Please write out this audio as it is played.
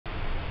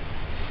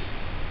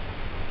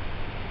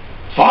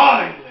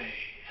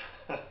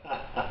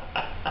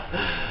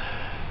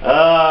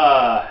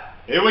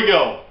Here we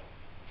go.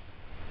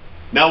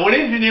 Now, when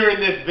engineering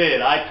this vid,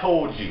 I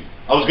told you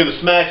I was going to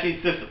smash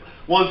each system.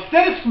 Well,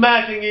 instead of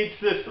smashing each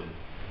system,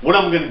 what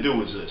I'm going to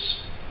do is this.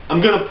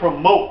 I'm going to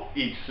promote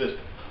each system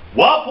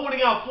while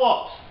pointing out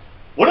flaws.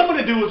 What I'm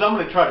going to do is I'm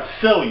going to try to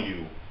sell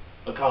you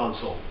a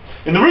console.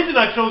 And the reason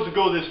I chose to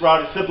go this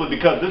route is simply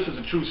because this is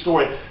a true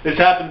story. This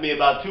happened to me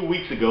about 2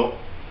 weeks ago.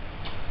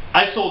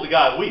 I sold the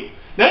guy a Wii.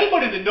 Now,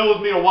 anybody that knows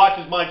me or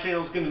watches my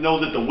channel is going to know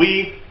that the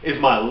Wii is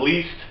my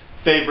least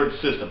favorite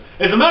system.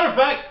 As a matter of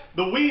fact,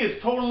 the Wii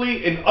is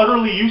totally and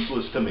utterly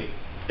useless to me.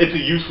 It's a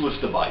useless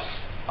device.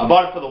 I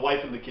bought it for the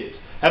wife and the kids.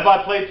 Have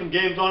I played some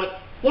games on it?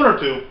 1 or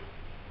 2.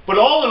 But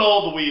all in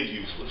all, the Wii is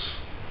useless.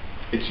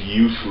 It's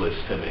useless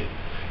to me.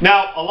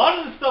 Now, a lot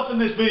of the stuff in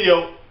this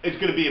video is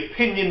going to be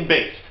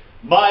opinion-based.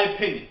 My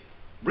opinion.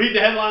 Read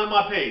the headline on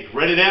my page.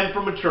 Rated M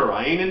for mature.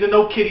 I ain't into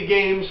no kiddie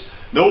games,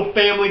 no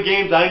family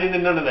games. I ain't into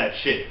none of that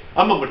shit.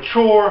 I'm a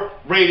mature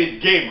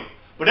rated gamer.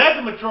 But as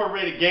a mature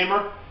rated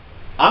gamer,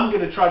 I'm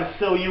going to try to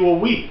sell you a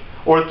Wii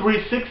or a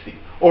 360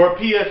 or a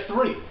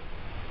PS3.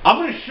 I'm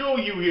going to show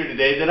you here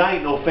today that I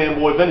ain't no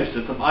fanboy of any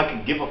system. I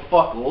can give a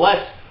fuck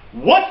less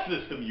what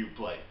system you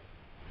play.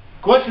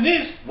 Question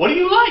is, what do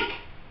you like?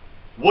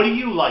 What do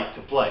you like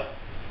to play?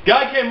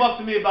 Guy came up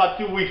to me about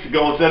 2 weeks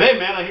ago and said, hey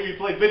man, I hear you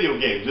play video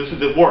games. This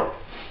is at work.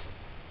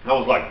 I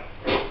was like,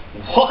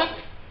 what?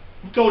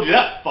 Who told you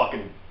that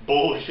fucking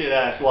bullshit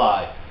ass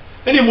lie?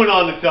 And he went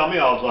on to tell me,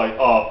 I was like,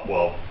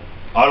 well,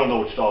 I don't know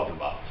what you're talking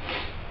about.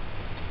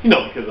 You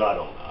know, because I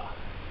don't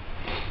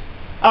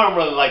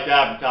really like to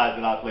advertise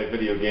that I play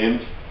video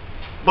games.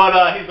 But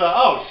he's like,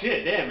 oh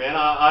shit, damn man,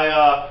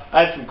 I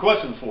had some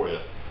questions for you.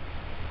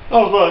 I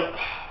was like,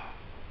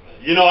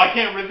 you know, I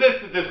can't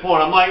resist at this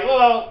point. I'm like,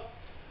 well,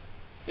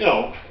 you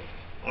know,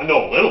 I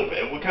know a little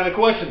bit. What kind of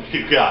questions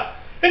you got?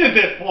 And at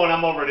this point,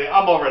 I've already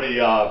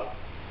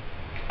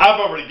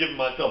given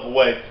myself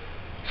away.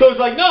 So he's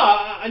like, no,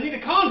 I need a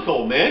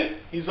console, man.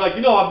 He's like,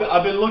 you know,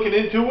 I've been looking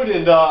into it,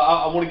 and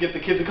I want to get the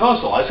kids a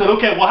console. I said,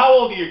 okay, well, how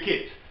old are your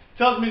kids?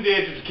 Tells me the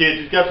age of his kids.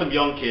 He's got some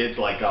young kids,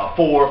 like 4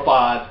 or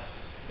 5.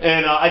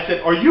 And I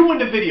said, are you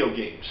into video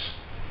games?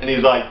 And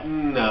he's like,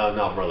 no,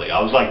 not really. I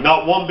was like,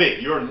 not one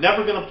bit. You're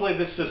never going to play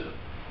this system.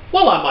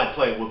 Well, I might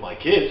play it with my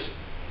kids.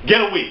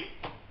 Get a Wii.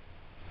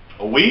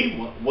 A Wii?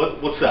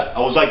 What's that? I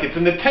was like, it's a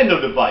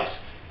Nintendo device.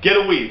 Get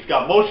a Wii. It's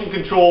got motion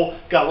control,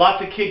 got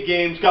lots of kid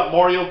games, got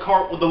Mario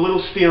Kart with a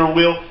little steering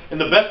wheel,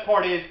 and the best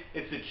part is,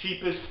 it's the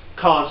cheapest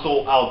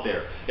console out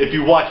there. If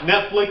you watch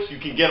Netflix, you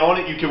can get on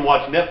it. You can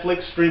watch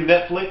Netflix, stream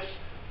Netflix.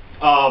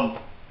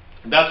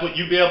 That's what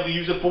you'd be able to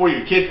use it for.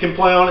 Your kids can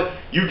play on it.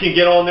 You can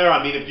get on there.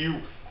 I mean, if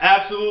you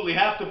absolutely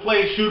have to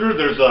play a shooter,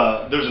 there's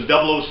a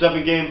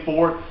 007 game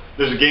for it.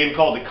 There's a game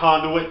called The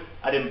Conduit.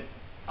 I don't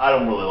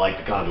really like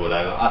The Conduit.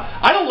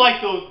 I don't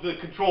like the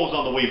controls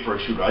on the Wii for a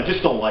shooter. I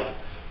just don't like it.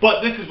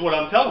 But this is what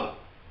I'm telling him.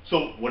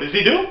 So what does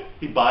he do?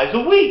 He buys a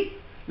Wii.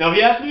 Now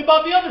he asked me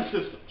about the other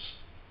systems.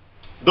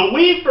 The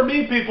Wii, for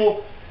me,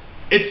 people,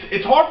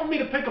 it's hard for me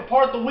to pick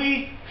apart the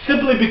Wii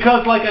simply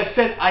because, like I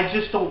said, I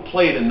just don't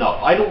play it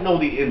enough. I don't know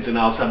the ins and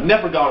outs. I've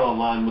never gone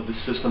online with the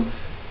system.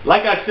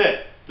 Like I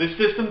said, this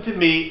system to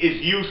me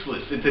is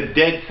useless. It's a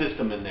dead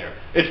system in there.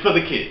 It's for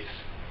the kids.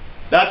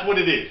 That's what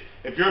it is.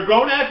 If you're a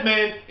grown-ass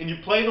man and you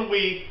play the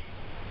Wii,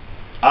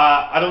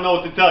 I don't know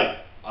what to tell you.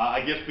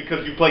 I guess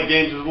because you play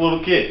games as a little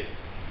kid.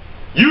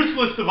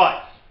 Useless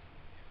device.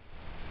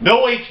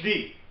 No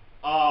HD.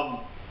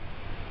 I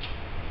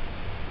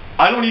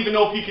don't even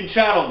know if you can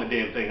chat on the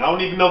damn thing. I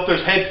don't even know if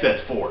there's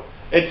headsets for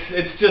it.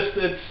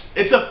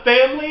 It's a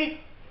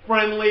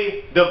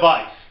family-friendly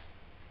device.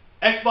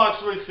 Xbox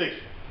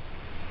 360.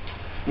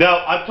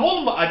 Now, I told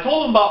him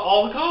about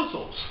all the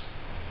consoles.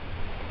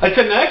 I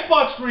said, now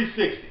Xbox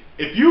 360,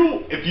 if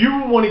you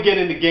want to get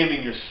into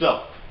gaming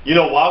yourself, you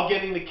know, while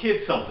getting the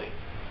kids something,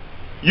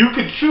 you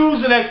could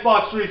choose an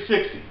Xbox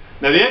 360.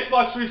 Now, the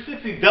Xbox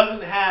 360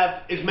 doesn't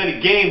have as many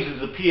games as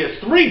the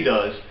PS3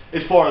 does,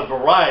 as far as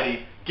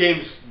variety,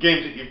 games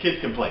that your kids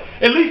can play.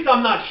 At least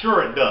I'm not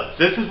sure it does.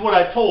 This is what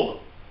I told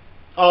them.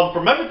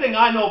 From everything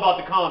I know about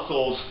the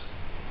consoles,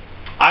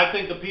 I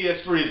think the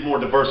PS3 is more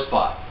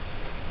diversified.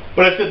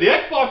 But I said the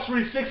Xbox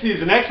 360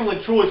 is an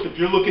excellent choice if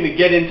you're looking to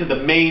get into the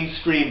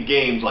mainstream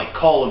games like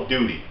Call of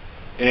Duty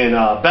and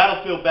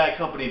Battlefield Bad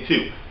Company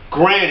 2.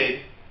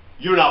 Granted,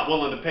 you're not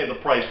willing to pay the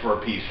price for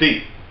a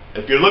PC.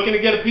 If you're looking to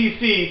get a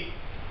PC,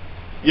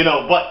 you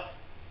know, but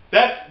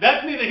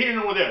that's neither here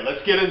nor there.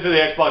 Let's get into the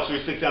Xbox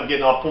 360. I'm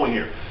getting off point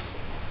here.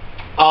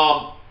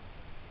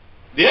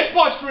 The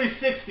Xbox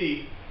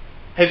 360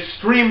 has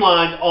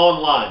streamlined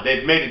online.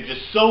 They've made it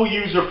just so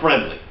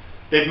user-friendly.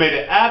 They've made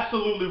it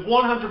absolutely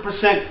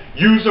 100%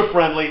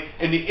 user-friendly,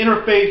 and the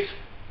interface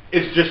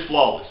is just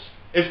flawless.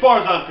 As far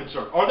as I'm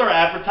concerned. Are there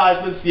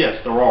advertisements?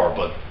 Yes, there are,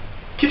 but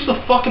who gives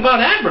a fuck about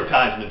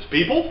advertisements,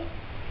 people?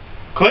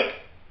 Click,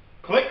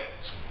 click,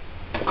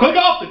 click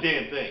off the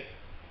damn thing.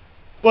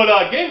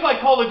 But games like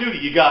Call of Duty,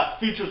 you got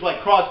features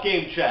like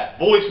cross-game chat,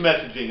 voice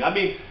messaging. I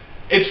mean,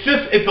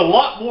 it's a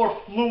lot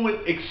more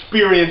fluent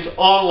experience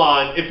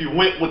online if you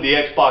went with the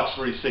Xbox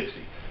 360.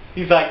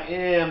 He's like,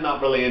 I'm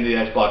not really into the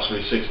Xbox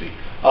 360.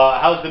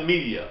 How's the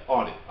media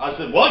on it? I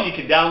said, well, you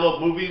can download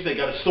movies. They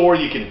got a store.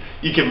 You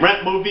can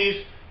rent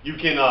movies. You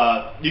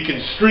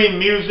can stream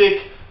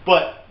music.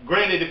 But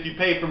granted, if you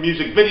pay for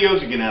music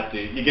videos, you're gonna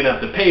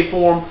have to pay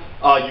for them.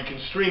 You can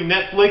stream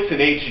Netflix in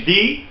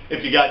HD.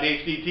 If you got an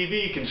HD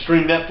TV, you can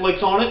stream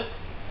Netflix on it.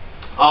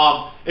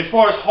 As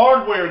far as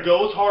hardware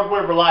goes,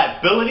 hardware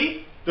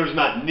reliability, there's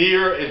not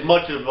near as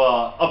much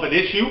of an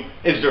issue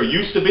as there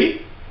used to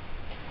be.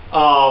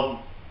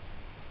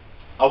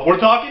 We're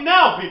talking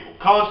now, people.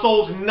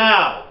 Consoles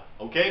now.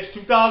 Okay, it's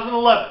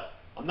 2011.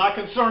 I'm not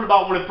concerned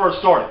about when it first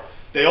started.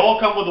 They all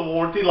come with a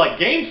warranty, like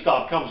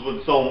GameStop comes with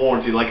its own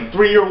warranty, like a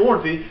 3-year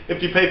warranty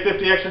if you pay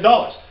 $50 extra.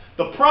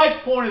 The price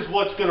point is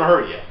what's going to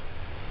hurt you.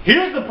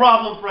 Here's the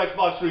problem for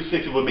Xbox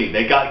 360 with me.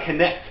 They got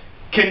Kinect.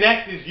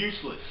 Kinect is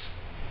useless.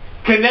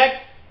 Kinect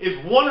is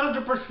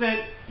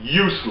 100%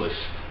 useless.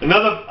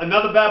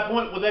 Another bad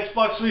point with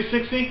Xbox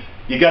 360,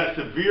 you got a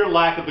severe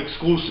lack of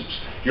exclusives.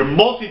 Your a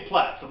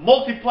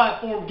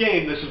multi-platform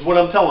game, this is what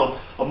I'm telling them,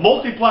 a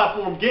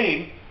multi-platform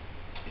game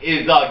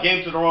is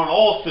games that are on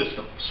all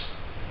systems.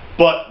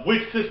 But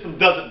which system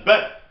does it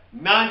better?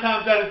 9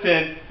 times out of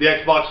 10, the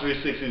Xbox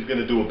 360 is going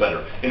to do it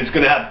better. And it's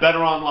going to have better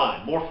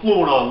online, more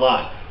fluent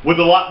online, with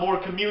a lot more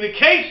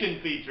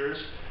communication features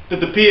that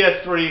the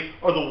PS3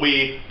 or the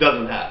Wii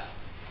doesn't have.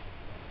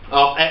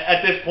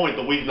 At this point,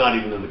 the Wii's not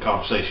even in the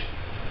conversation.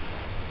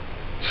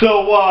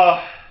 So,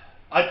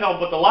 I tell them,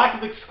 but the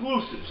lack of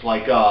exclusives,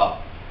 like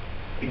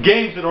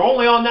games that are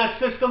only on that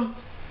system,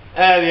 the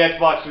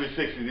Xbox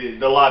 360,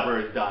 the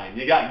library is dying.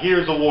 You got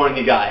Gears of War and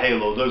you got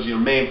Halo. Those are your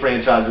main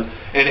franchises.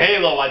 And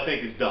Halo, I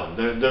think, is done.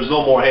 There's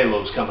no more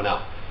Halos coming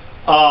out.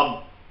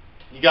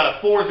 You got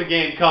a Forza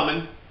game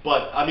coming,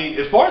 but, I mean,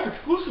 as far as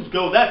exclusives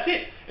go, that's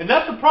it. And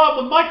that's the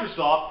problem with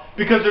Microsoft,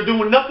 because they're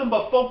doing nothing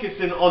but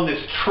focusing on this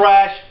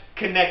trash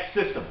Kinect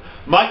system.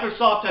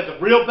 Microsoft has a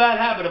real bad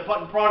habit of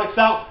putting products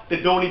out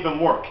that don't even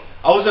work.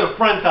 I was at a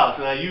friend's house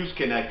and I used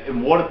Kinect,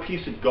 and what a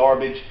piece of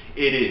garbage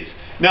it is.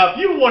 Now, if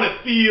you want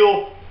to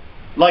feel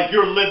like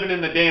you're living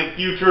in the damn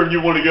future and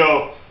you want to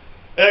go,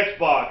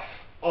 Xbox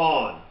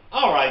on.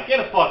 Alright, get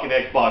a fucking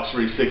Xbox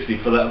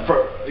 360 for that.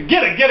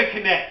 Get a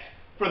Kinect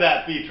for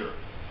that feature.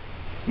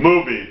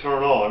 Movie,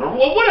 turn on, or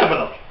whatever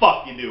the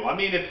fuck you do. I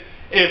mean,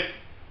 if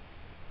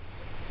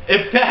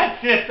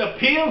that just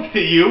appeals to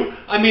you,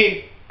 I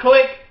mean,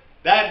 click.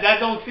 That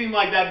don't seem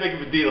like that big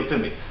of a deal to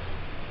me.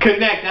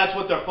 Kinect, that's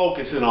what they're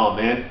focusing on,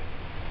 man.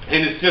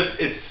 And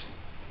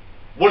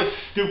what a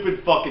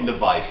stupid fucking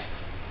device.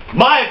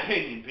 My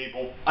opinion,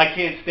 people, I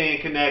can't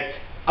stand Kinect.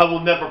 I will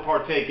never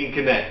partake in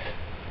Kinect.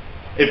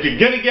 If you're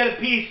going to get a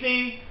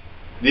PC,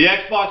 the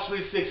Xbox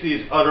 360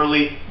 is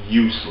utterly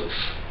useless.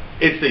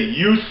 It's a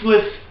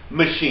useless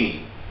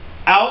machine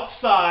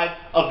outside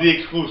of the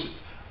exclusives.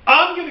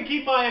 I'm going to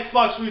keep my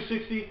Xbox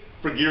 360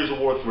 for Gears of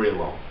War 3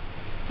 alone.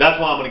 That's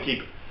why I'm going to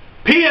keep it.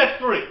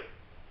 PS3.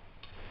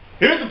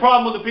 Here's the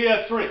problem with the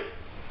PS3.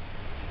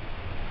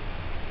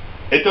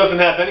 It doesn't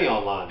have any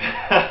online.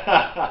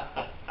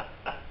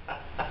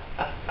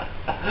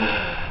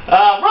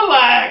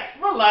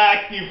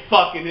 Relax, you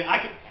fucking...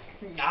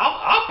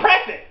 I'll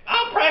press it.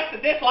 I'll press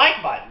the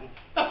dislike button. Get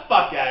the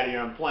fuck out of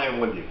here. I'm playing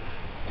with you.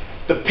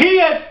 The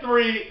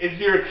PS3 is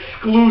your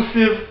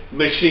exclusive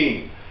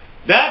machine.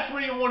 That's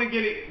where you want to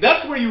get it.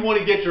 That's where you want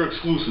to get your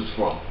exclusives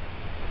from.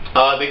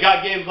 They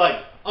got games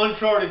like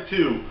Uncharted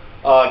 2,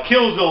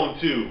 Killzone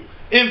 2,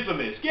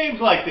 Infamous, games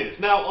like this.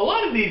 Now, a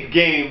lot of these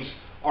games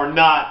are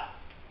not,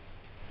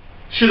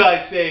 should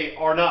I say,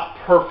 are not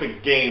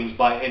perfect games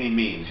by any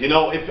means. You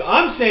know,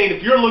 I'm saying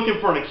if you're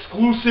looking for an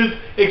exclusive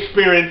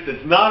experience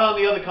that's not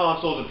on the other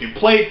consoles, if you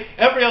played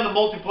every other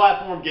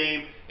multi-platform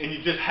game and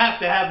you just have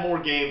to have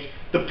more games,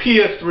 the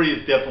PS3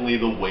 is definitely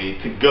the way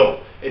to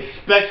go.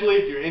 Especially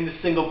if you're into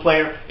single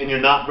player and you're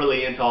not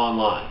really into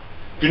online.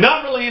 If you're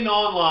not really into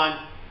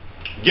online,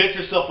 get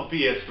yourself a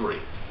PS3.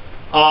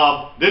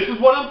 This is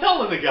what I'm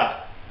telling the guy.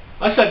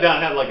 I sat down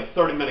and had like a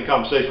 30-minute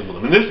conversation with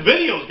him. And this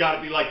video's got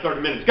to be like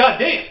 30 minutes. God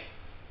damn.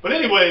 But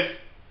anyways,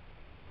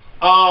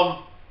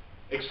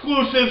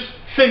 exclusives,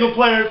 single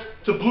players,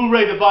 it's a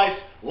Blu-ray device.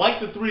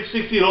 Like the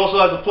 360, it also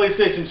has a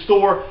PlayStation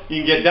Store.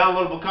 You can get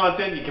downloadable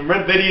content. You can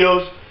rent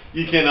videos.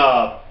 You can,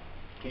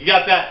 you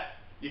got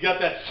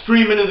that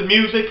streaming of the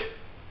music.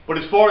 But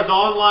as far as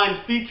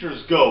online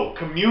features go,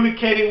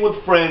 communicating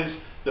with friends,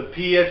 the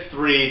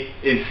PS3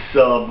 is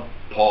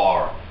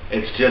subpar.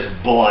 It's just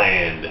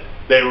bland.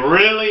 They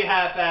really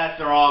half-ass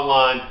their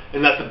online,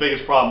 and that's the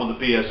biggest problem with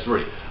the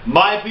PS3.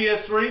 My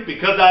PS3,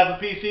 because I have a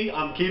PC,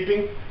 I'm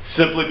keeping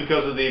simply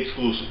because of the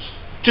exclusives.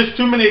 Just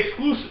too many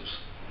exclusives.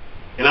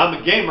 And I'm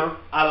a gamer.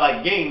 I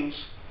like games.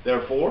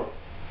 Therefore,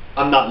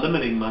 I'm not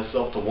limiting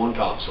myself to one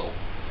console.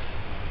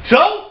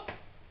 So,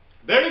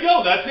 there you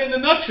go. That's it in a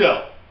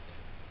nutshell.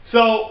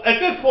 So, at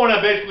this point,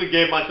 I basically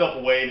gave myself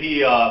away, and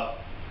he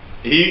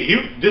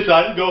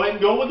decided to go ahead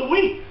and go with the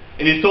Wii.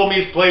 And he's told me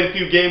he's played a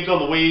few games on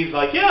the Wii. He's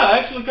like, yeah, I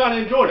actually kind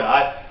of enjoyed it.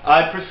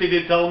 I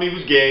proceeded to tell him he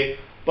was gay.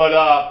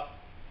 But,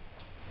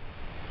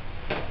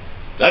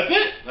 that's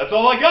it. That's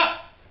all I got.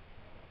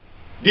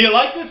 Do you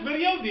like this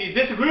video? Do you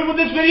disagree with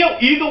this video?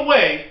 Either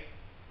way,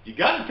 you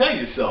got to tell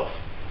yourself,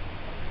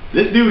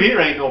 this dude here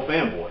ain't no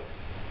fanboy.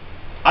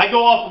 I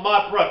go off of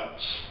my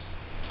preference.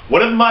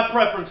 Whatever my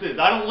preference is,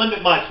 I don't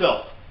limit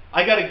myself.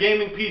 I got a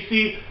gaming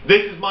PC.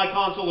 This is my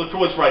console of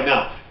choice right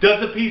now.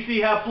 Does the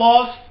PC have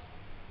flaws?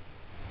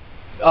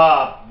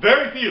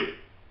 Very few.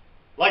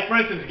 Like, for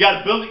instance, you got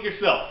to build it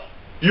yourself.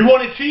 You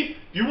want it cheap?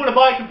 You want to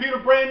buy a computer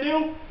brand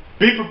new?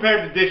 Be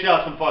prepared to dish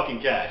out some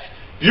fucking cash.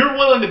 If you're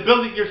willing to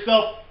build it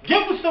yourself,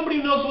 get with somebody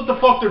who knows what the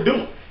fuck they're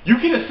doing. You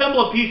can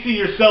assemble a PC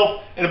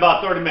yourself in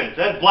about 30 minutes.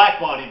 As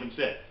Blackbond even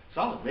said,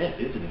 Solidrev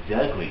isn't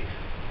exactly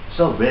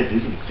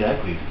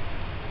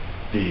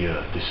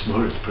the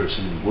smartest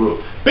person in the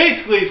world.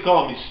 Basically, he's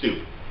calling me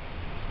stupid.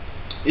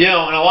 You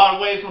know, in a lot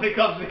of ways, when it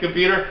comes to the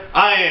computer,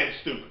 I am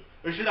stupid.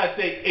 Or should I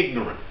say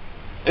ignorant?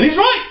 And he's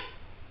right.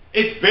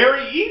 It's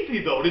very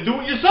easy, though, to do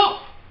it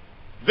yourself.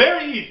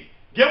 Very easy.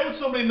 Get with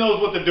somebody who knows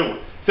what they're doing.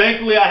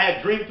 Thankfully, I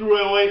had Dream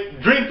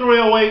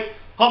 308,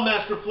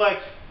 Hubmaster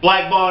Flex,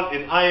 Blackbond,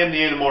 and I Am the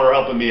Animator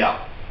helping me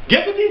out.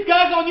 Get with these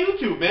guys on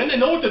YouTube, man. They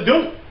know what they're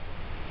doing.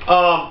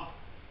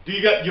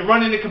 You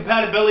run into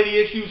compatibility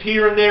issues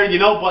here and there, you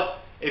know, but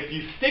if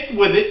you stick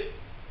with it,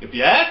 if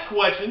you ask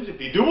questions, if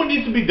you do what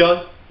needs to be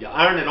done, you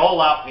iron it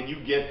all out and you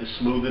get the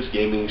smoothest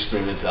gaming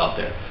experience out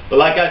there. But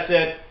like I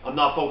said, I'm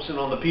not focusing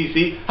on the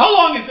PC. How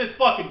long is this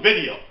fucking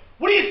video?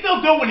 What are you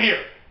still doing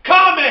here?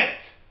 Comment!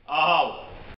 I'll holla.